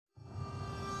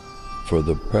For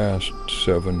the past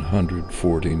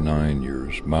 749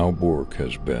 years, Malbork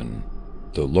has been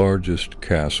the largest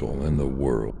castle in the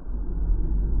world.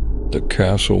 The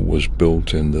castle was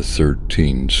built in the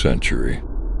 13th century,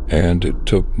 and it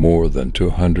took more than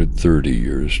 230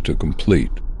 years to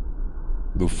complete.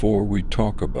 Before we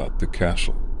talk about the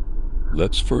castle,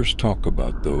 let's first talk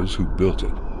about those who built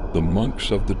it, the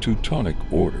monks of the Teutonic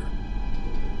Order.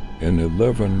 In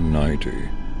 1190,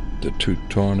 the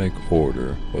Teutonic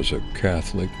Order was a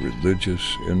Catholic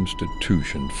religious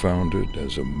institution founded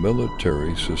as a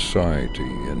military society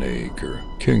in Acre,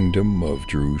 Kingdom of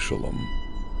Jerusalem.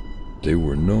 They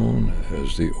were known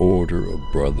as the Order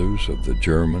of Brothers of the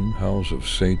German House of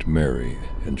St. Mary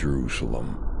in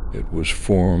Jerusalem. It was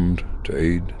formed to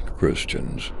aid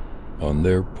Christians on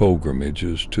their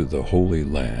pilgrimages to the Holy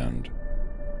Land.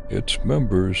 Its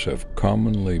members have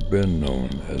commonly been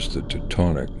known as the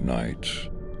Teutonic Knights,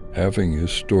 having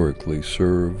historically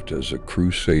served as a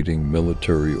crusading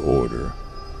military order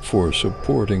for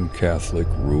supporting Catholic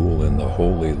rule in the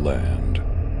Holy Land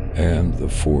and the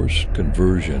forced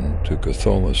conversion to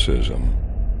Catholicism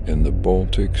in the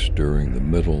Baltics during the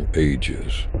Middle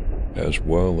Ages, as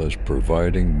well as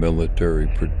providing military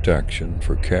protection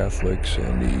for Catholics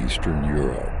in Eastern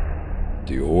Europe.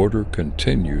 The order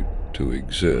continued to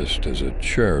exist as a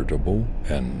charitable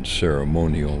and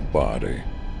ceremonial body.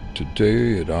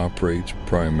 Today it operates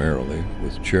primarily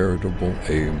with charitable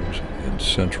aims in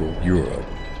Central Europe.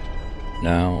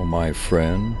 Now my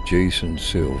friend Jason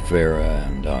Silvera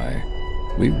and I,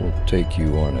 we will take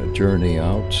you on a journey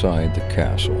outside the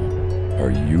castle.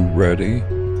 Are you ready?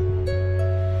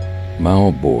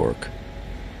 Malbork,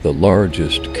 the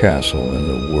largest castle in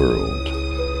the world.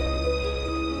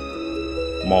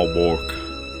 Malbork,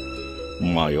 o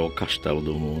maior castelo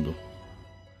do mundo.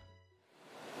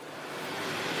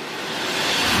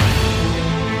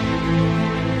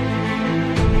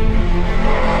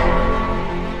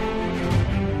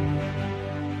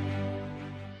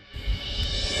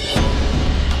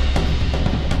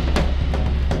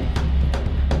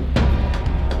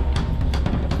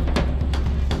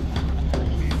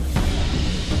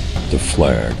 The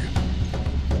flag.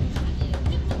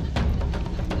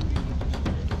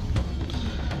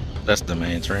 That's the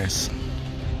main entrance.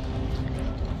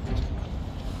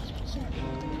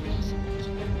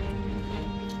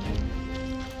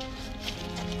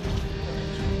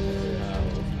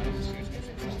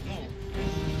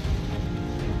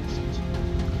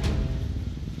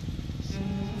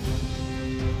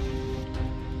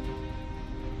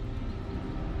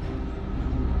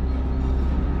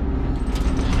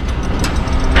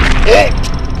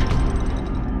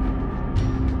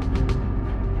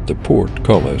 The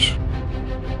portcullis.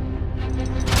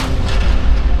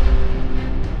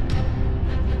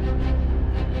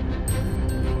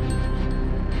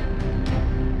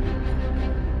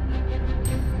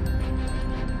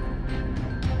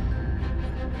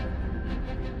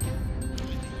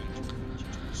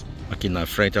 Aqui na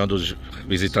frente é onde os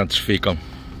visitantes ficam.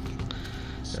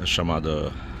 É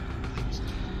chamada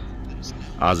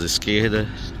asa esquerda.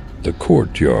 The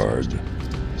courtyard.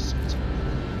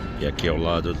 E aqui ao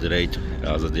lado direito,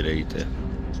 a asa direita.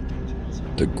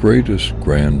 The greatest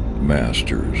Grand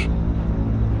Masters.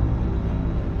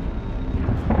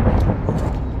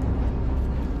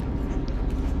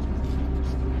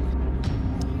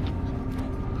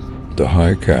 The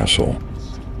High Castle.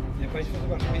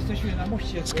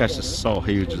 This castle is so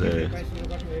huge there,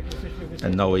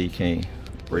 and no way you can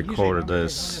record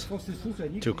this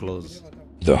too close.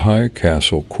 The High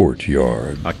Castle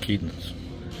Courtyard. Aqui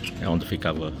é onde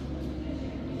ficava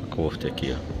a corte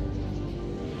aqui, ó.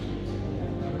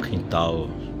 Quintal.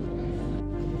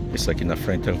 Isso aqui na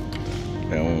frente é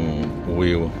um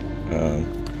wheel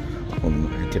onde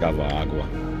retirava água.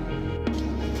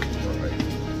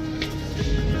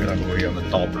 We're on the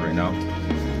top right now.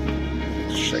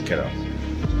 Check it out.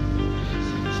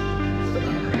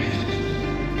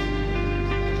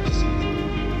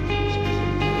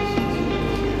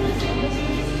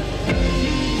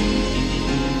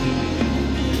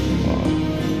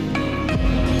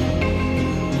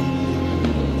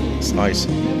 It's nice.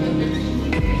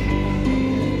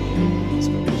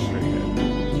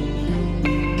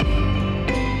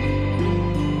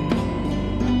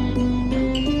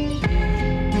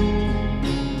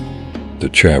 The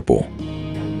chapel.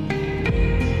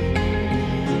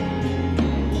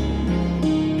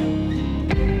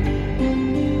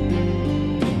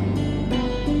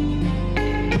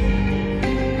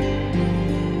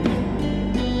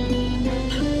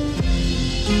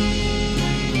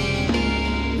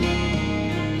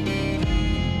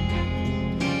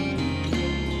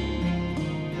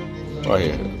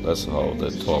 Right here, that's how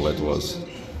the toilet was.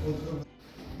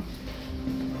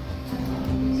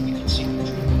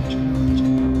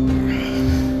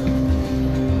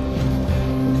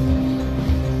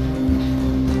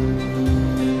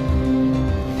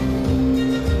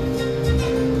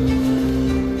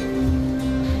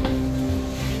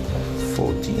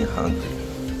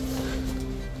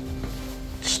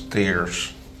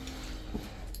 Stairs.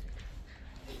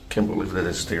 Can't believe that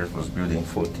the stairs was built in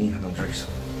 1400s.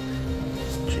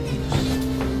 Jeez.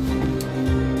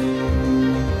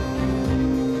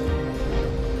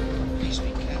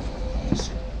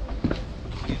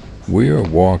 We are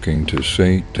walking to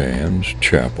St. Anne's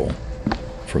Chapel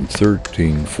from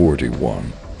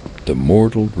 1341. The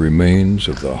mortal remains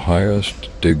of the highest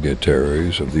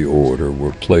dignitaries of the order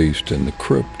were placed in the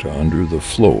crypt under the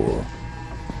floor.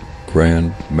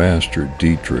 Grand Master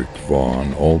Dietrich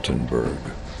von Altenburg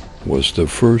was the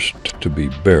first to be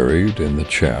buried in the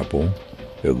chapel,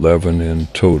 11 in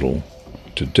total.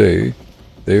 Today,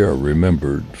 they are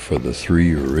remembered for the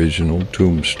 3 original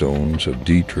tombstones of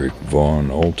Dietrich von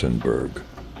Altenburg,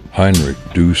 Heinrich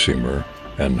Dusimer,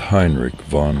 and Heinrich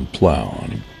von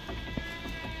Plauen.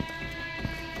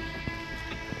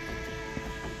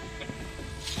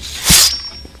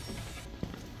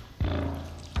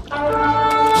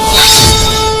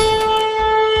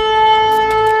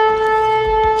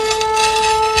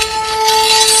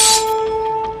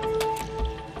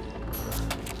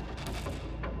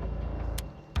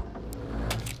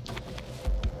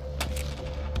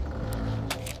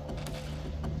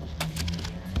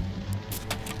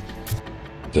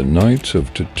 The Knights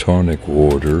of Teutonic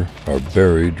Order are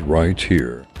buried right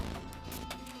here.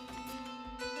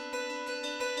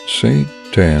 St.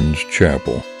 Anne's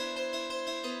Chapel.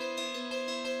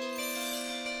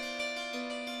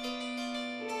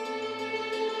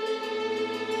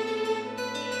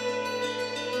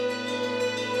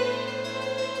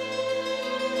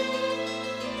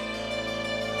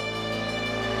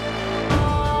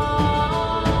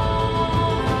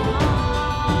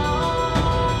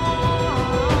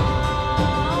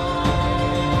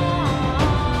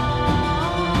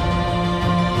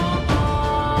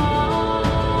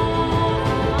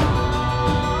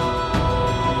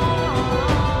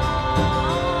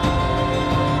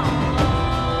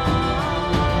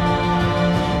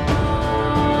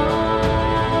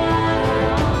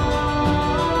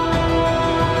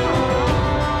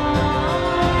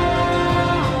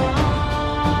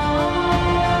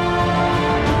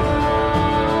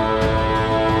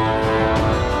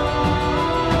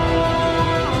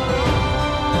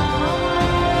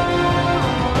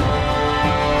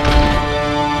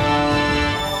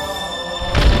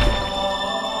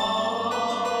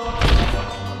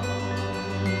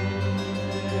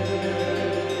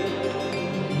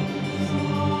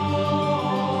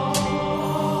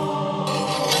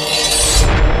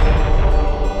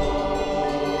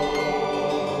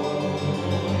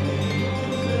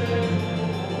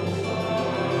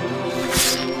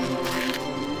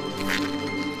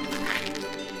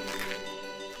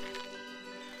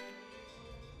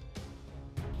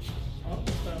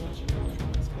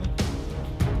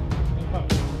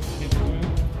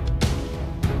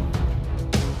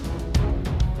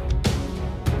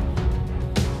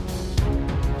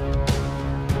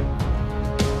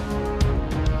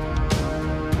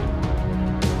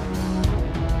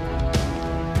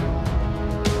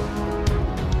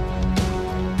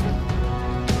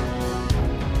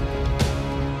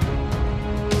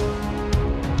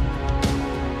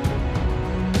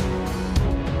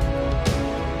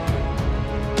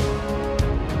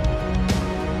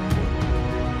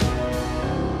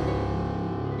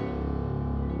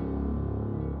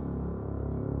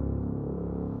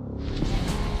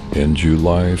 In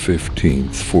July 15,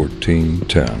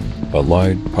 1410,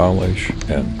 Allied Polish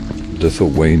and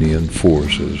Lithuanian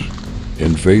forces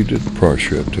invaded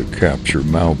Prussia to capture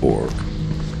Malbork.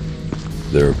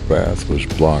 Their path was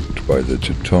blocked by the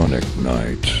Teutonic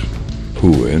Knights,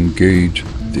 who engaged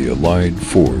the Allied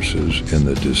forces in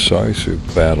the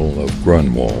decisive Battle of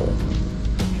Grunwald.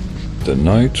 The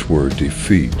Knights were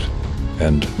defeated,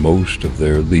 and most of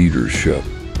their leadership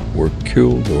were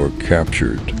killed or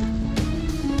captured.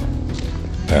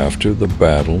 After the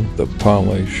battle, the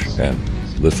Polish and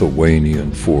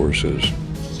Lithuanian forces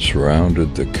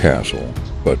surrounded the castle,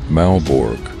 but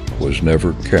Malbork was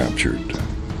never captured.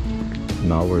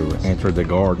 Now we enter the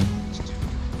garden.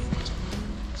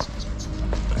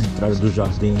 A entrada do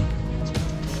jardim.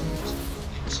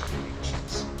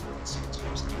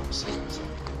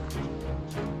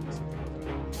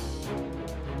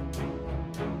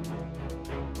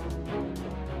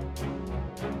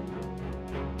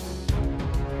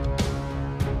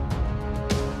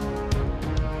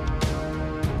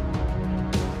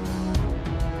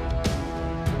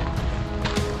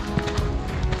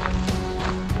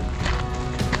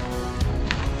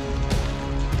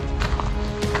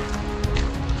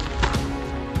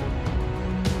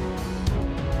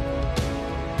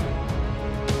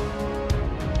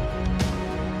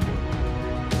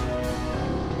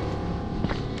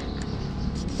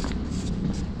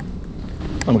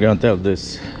 gonna tell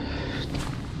this.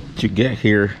 To get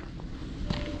here,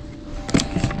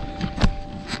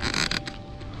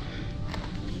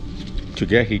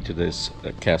 to this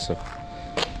castle,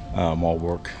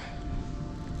 Malbork,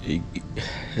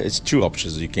 it's two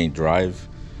options. You can drive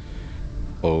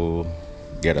or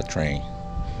get a train.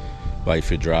 But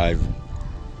if you drive,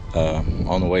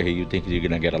 on the way here, you think you're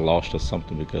gonna get lost or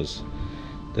something, because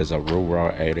there's a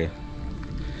rural area.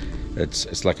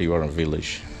 It's like you are in a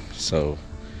village, so,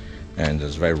 and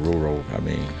it's very rural. I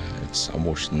mean, it's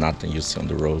almost nothing you see on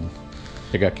the road.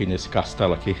 Chegar aqui nesse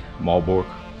castelo aqui, Malbork,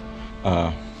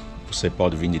 você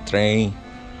pode vir de trem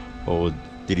ou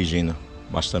dirigindo,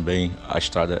 mas também a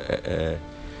estrada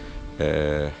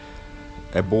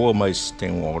é boa, mas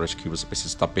tem horas que você precisa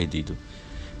estar perdido,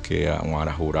 que é uma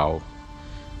área rural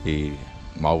e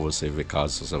mal você vê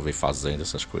casas, você vê fazendas,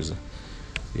 essas coisas.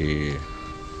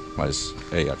 Mas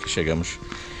aqui chegamos,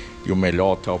 e o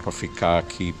melhor hotel para ficar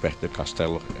aqui perto do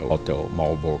castelo é o Hotel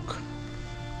Malbork,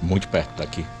 muito perto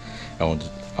daqui, é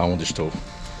onde estou.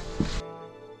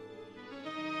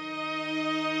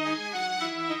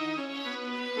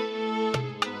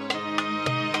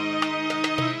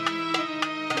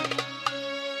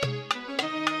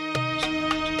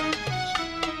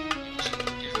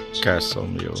 Castle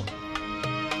Mill.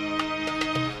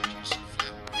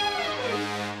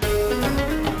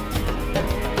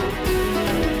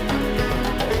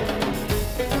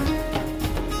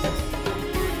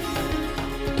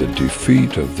 The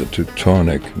defeat of the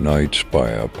Teutonic Knights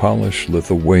by a Polish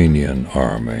Lithuanian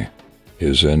army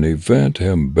is an event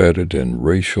embedded in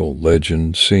racial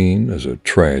legend, seen as a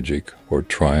tragic or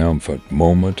triumphant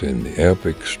moment in the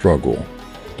epic struggle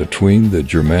between the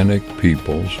Germanic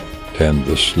peoples and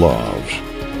the Slavs.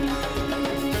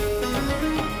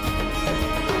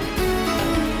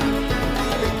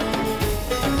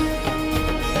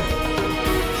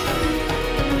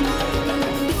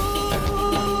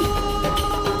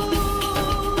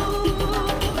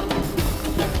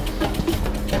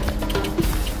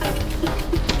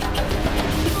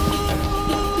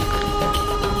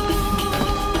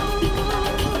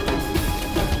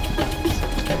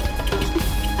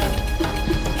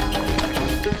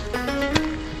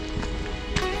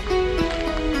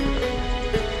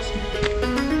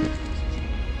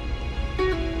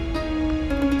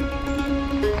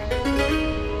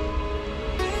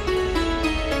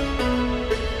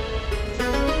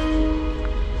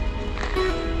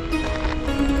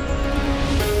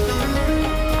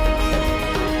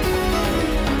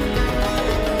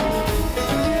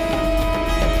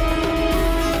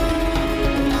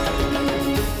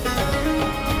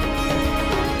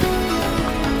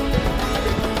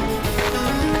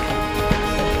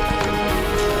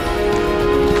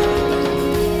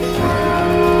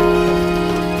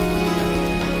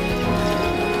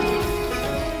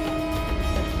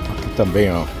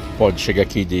 Também, ó, pode chegar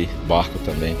aqui de barco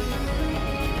também.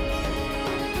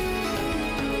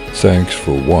 Thanks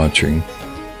for watching.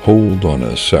 Hold on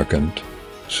a second.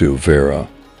 Silvera,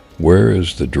 where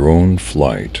is the drone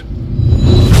flight?